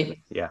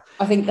 exactly. Yeah,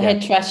 I think the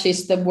head trash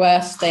is the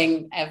worst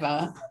thing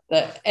ever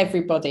that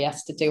everybody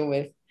has to deal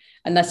with,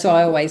 and that's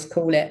why I always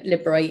call it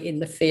liberating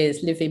the fears,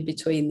 living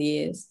between the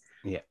ears.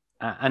 Yeah,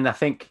 and I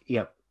think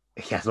I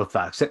love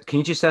that. So can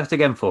you just say that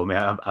again for me?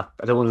 I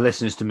don't want the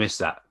listeners to miss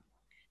that.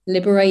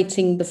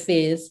 Liberating the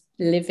fears,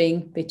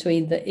 living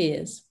between the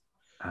ears.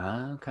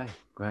 Okay,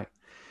 great.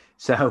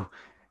 So,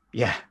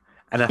 yeah.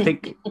 And I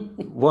think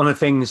one of the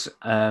things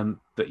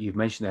that you've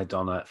mentioned there,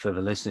 Donna, for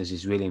the listeners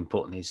is really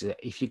important is that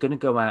if you're going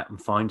to go out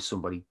and find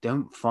somebody,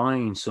 don't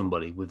find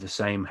somebody with the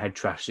same head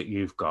trash that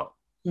you've got.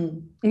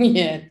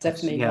 Yeah,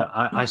 definitely. Yeah,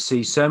 I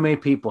see so many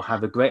people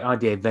have a great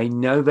idea. They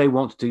know they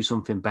want to do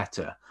something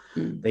better.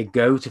 They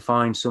go to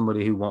find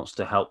somebody who wants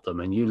to help them.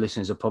 And you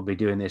listeners are probably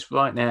doing this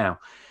right now.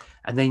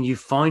 And then you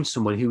find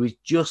somebody who is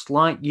just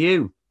like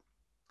you.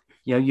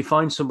 You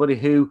find somebody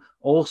who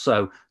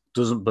also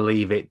doesn't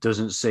believe it,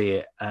 doesn't see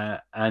it,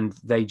 and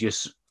they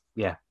just,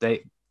 they're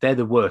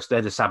the worst.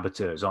 They're the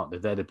saboteurs, aren't they?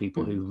 They're the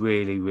people who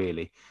really,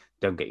 really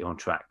don't get you on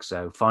track.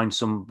 So find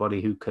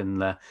somebody who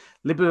can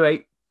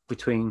liberate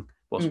between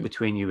what's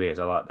between your ears.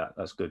 I like that.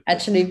 That's good.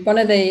 Actually, one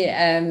of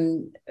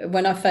the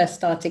when I first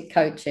started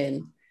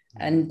coaching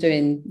and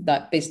doing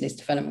that business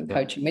development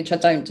coaching, which I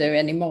don't do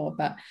anymore,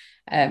 but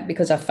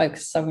because I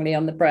focus solely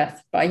on the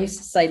breath. But I used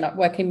to say, like,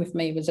 working with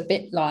me was a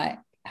bit like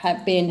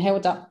being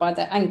held up by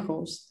the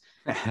ankles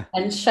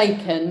and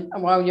shaken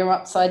while you're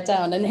upside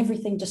down, and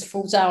everything just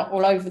falls out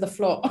all over the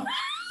floor.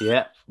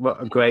 Yeah,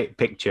 what a great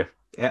picture.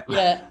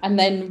 Yeah, and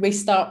then we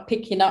start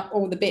picking up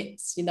all the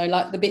bits,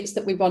 like the bits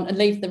that we want, and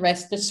leave the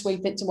rest, just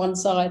sweep it to one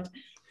side.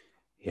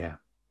 Yeah.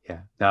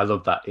 No, I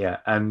love that. Yeah.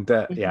 And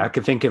I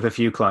can think of a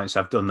few clients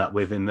I've done that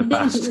with in the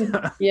past.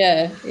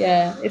 Yeah.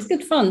 It's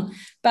good fun,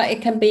 but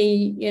it can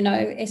be,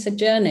 it's a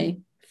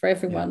journey for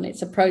everyone.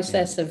 It's a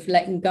process of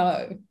letting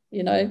go,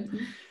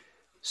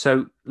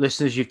 So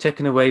listeners, you've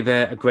taken away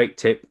there a great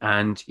tip.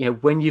 And,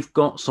 when you've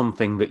got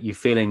something that you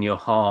feel in your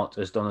heart,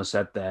 as Donna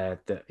said there,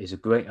 that is a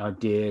great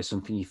idea,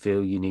 something you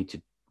feel you need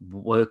to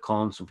work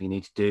on, something you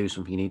need to do,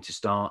 something you need to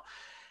start,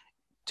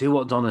 do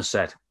what Donna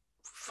said.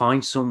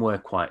 Find somewhere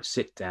quiet,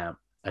 sit down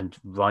and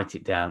write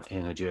it down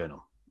in a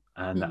journal.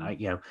 And,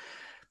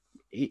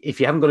 if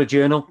you haven't got a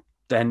journal,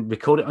 then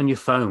record it on your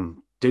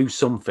phone. Do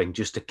something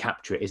just to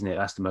capture it, isn't it?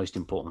 That's the most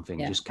important thing.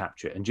 Just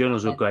capture it. And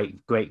journals are a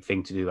great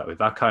thing to do that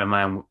with. I carry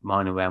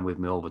mine around with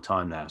me all the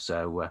time now.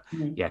 So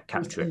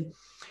capture it.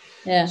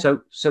 Yeah.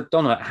 So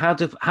Donna, how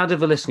do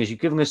the listeners? You've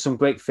given us some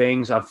great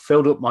things. I've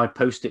filled up my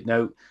post-it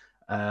note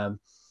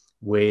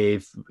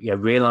with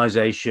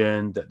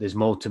realization that there's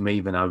more to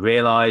me than I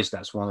realized.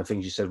 That's one of the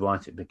things you said right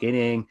at the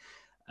beginning.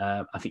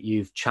 I think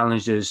you've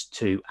challenged us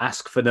to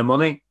ask for the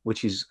money,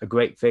 which is a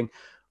great thing.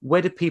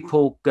 Where do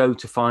people go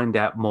to find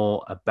out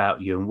more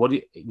about you?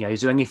 And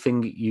is there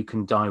anything that you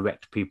can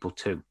direct people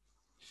to?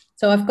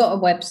 So I've got a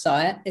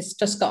website. It's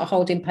just got a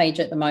holding page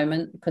at the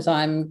moment because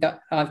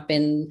I've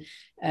been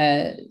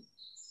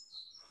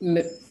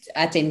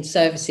adding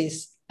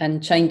services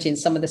and changing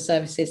some of the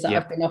services that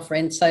I've been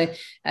offering. So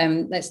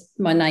that's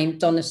my name,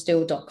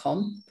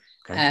 donnasteele.com.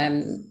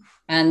 Okay.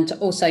 And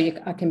also you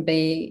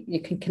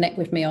can connect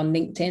with me on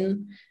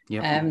LinkedIn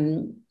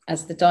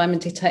as the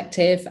Diamond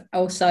Detective.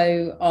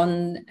 Also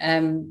on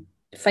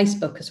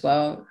Facebook as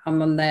well.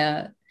 I'm on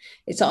there.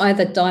 It's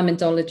either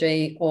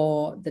Diamondology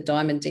or the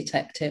Diamond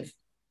Detective.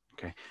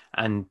 Okay.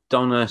 And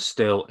Donna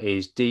Steele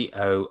is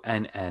DONNASTILL.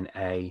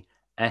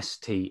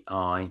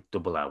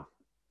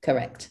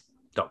 Correct.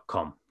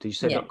 .com. Did you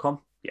say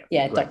 .com?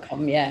 Yeah,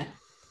 .com, yeah.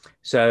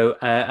 So,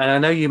 and I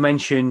know you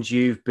mentioned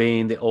you've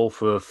been the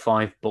author of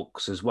 5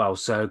 books as well.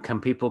 So can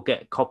people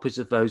get copies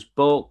of those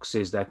books?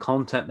 Is there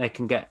content they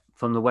can get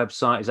from the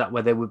website? Is that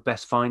where they would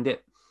best find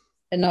it?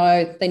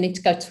 No, they need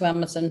to go to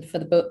Amazon for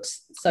the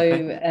books. So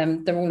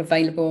they're all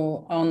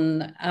available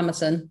on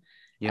Amazon.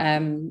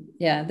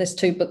 There's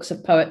 2 books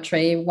of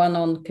poetry, one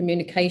on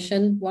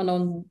communication, one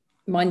on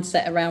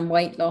mindset around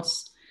weight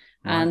loss,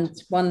 and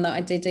one that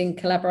I did in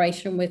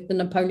collaboration with the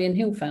Napoleon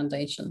Hill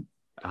Foundation.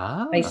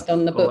 Based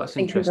on the book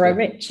Think and Grow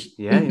Rich.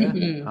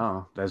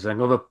 Oh, there's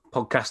another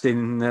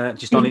podcast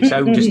just on its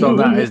own, just on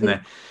that, isn't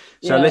there?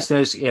 So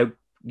listeners,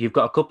 you've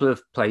got a couple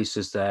of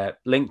places there: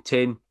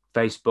 LinkedIn,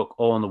 Facebook,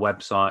 or on the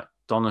website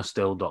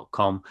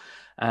donnasteele.com.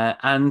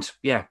 And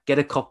get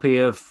a copy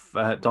of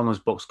Donna's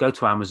books. Go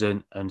to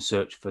Amazon and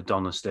search for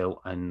Donna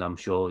Steele, and I'm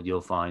sure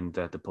you'll find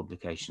the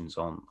publications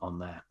on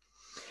there.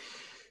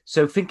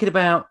 So thinking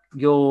about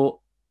your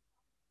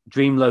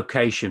dream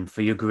location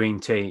for your green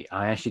tea,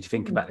 I asked you to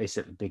think about this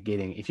at the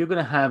beginning. If you're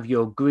going to have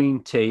your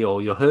green tea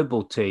or your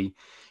herbal tea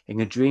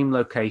in a dream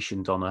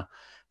location, Donna,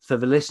 for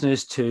the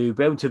listeners to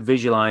be able to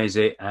visualize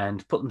it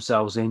and put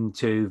themselves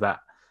into that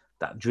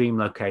dream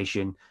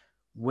location,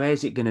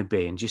 where's it going to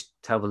be? And just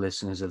tell the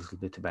listeners a little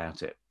bit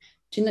about it.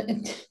 Do you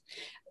know,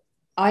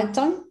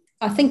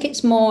 I think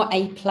it's more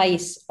a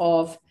place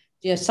of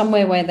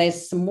somewhere where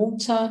there's some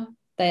water,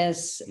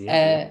 there's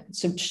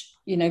some,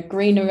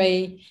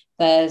 greenery,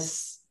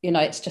 there's,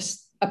 it's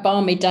just a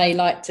balmy day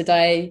like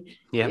today,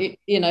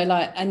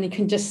 and you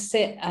can just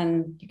sit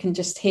and you can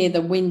just hear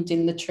the wind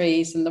in the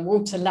trees and the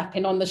water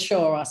lapping on the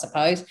shore, I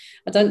suppose.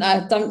 I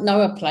don't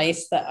know a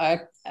place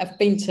that I've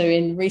been to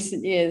in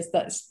recent years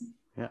that's,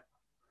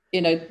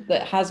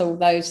 that has all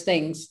those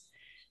things.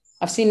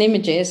 I've seen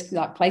images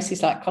like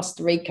places like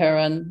Costa Rica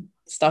and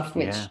stuff,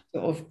 which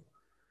sort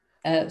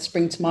of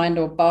spring to mind,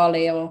 or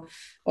Bali,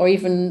 or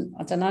even,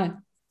 I don't know,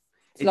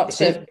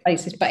 lots of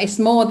places. But it's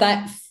more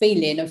that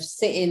feeling of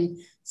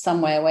sitting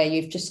somewhere where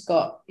you've just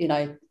got, you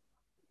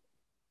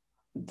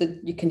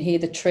can hear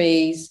the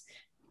trees,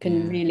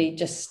 can really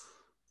just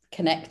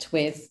connect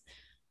with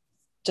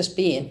just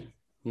being.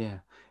 Yeah.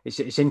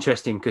 It's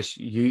interesting because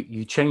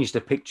you changed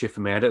the picture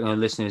for me. I don't know,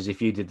 listeners,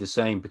 if you did the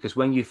same, because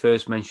when you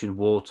first mentioned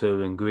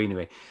water and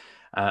greenery,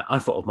 I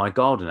thought of my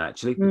garden,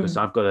 actually, because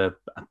I've got a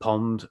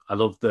pond. I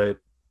love the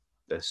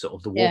sort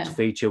of the water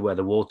feature where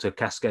the water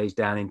cascades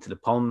down into the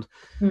pond.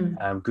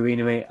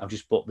 Greenery. I've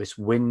just bought this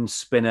wind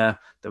spinner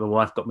that my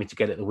wife got me to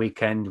get at the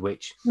weekend,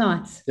 which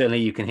nice. Certainly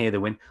you can hear the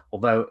wind,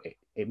 although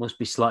it must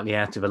be slightly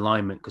out of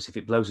alignment, because if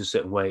it blows a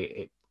certain way,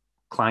 it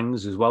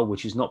clangs as well,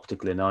 which is not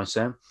particularly nice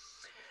sound.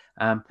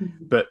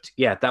 But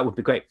yeah, that would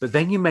be great. But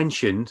then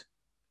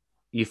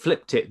you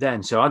flipped it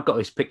then. So I've got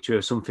this picture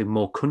of something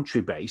more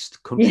countryside based.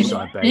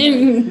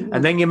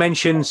 And then you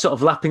mentioned sort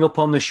of lapping up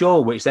on the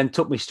shore, which then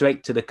took me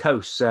straight to the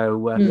coast.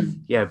 So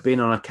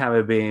being on a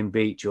Caribbean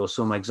beach or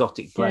some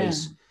exotic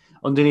place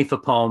underneath a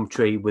palm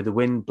tree with the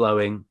wind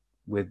blowing,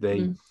 with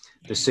the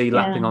sea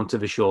lapping onto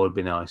the shore would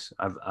be nice.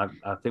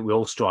 I think we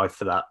all strive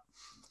for that.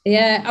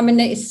 Yeah, I mean,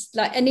 it's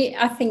like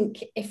I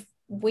think if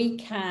we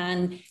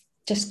can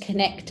just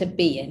connect to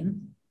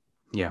being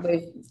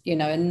with,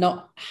 and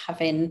not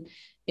having,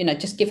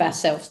 just give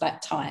ourselves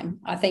that time.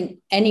 I think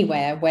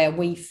anywhere where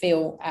we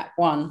feel at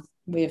one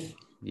with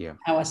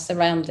our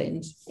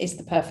surroundings is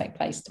the perfect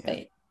place to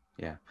be.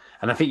 Yeah.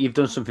 And I think you've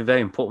done something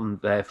very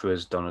important there for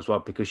us, Don, as well,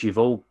 because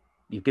you've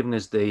given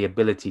us the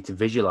ability to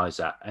visualize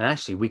that. And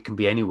actually we can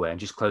be anywhere and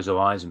just close our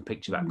eyes and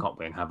picture that, can't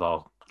we? And have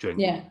our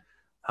drink,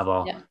 have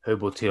our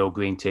herbal tea or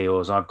green tea,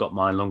 or as I've got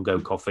my Lungo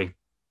coffee,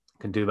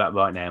 can do that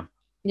right now.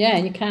 Yeah,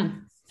 you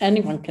can.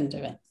 Anyone can do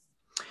it.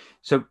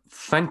 So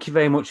thank you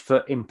very much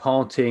for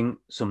imparting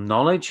some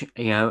knowledge.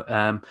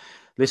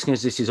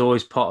 Listeners, this is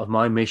always part of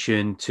my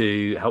mission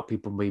to help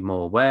people be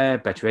more aware,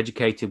 better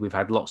educated. We've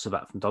had lots of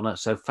that from Donna.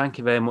 So thank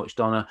you very much,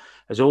 Donna.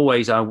 As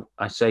always, I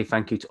say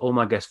thank you to all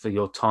my guests for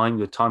your time.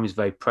 Your time is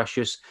very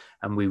precious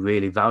and we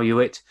really value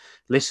it.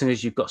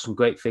 Listeners, you've got some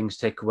great things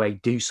to take away.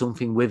 Do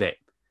something with it.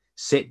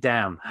 Sit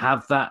down,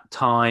 have that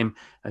time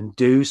and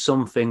do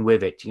something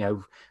with it.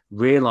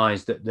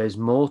 Realize that there's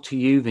more to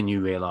you than you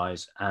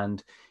realize.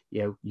 And,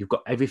 you've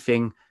got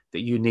everything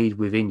that you need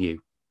within you.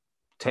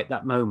 Take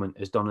that moment,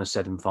 as Donna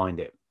said, and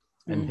find it.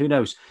 And who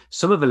knows,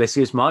 some of the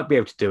listeners might be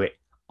able to do it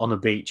on a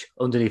beach,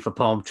 underneath a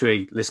palm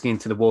tree, listening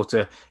to the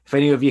water. If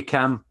any of you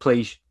can,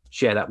 please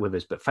share that with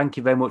us. But thank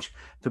you very much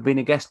for being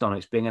a guest, Donna.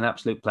 It's been an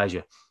absolute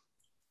pleasure.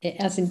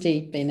 It has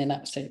indeed been an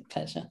absolute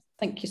pleasure.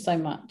 Thank you so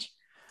much.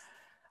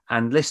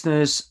 And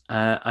listeners,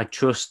 I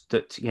trust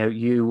that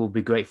you will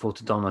be grateful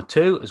to Donna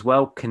too, as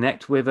well.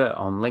 Connect with her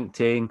on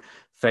LinkedIn,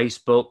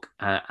 Facebook,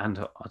 and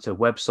at her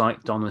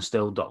website,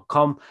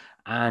 donnastill.com.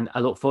 And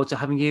I look forward to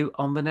having you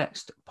on the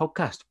next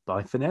podcast.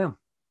 Bye for now.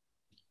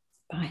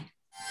 Bye.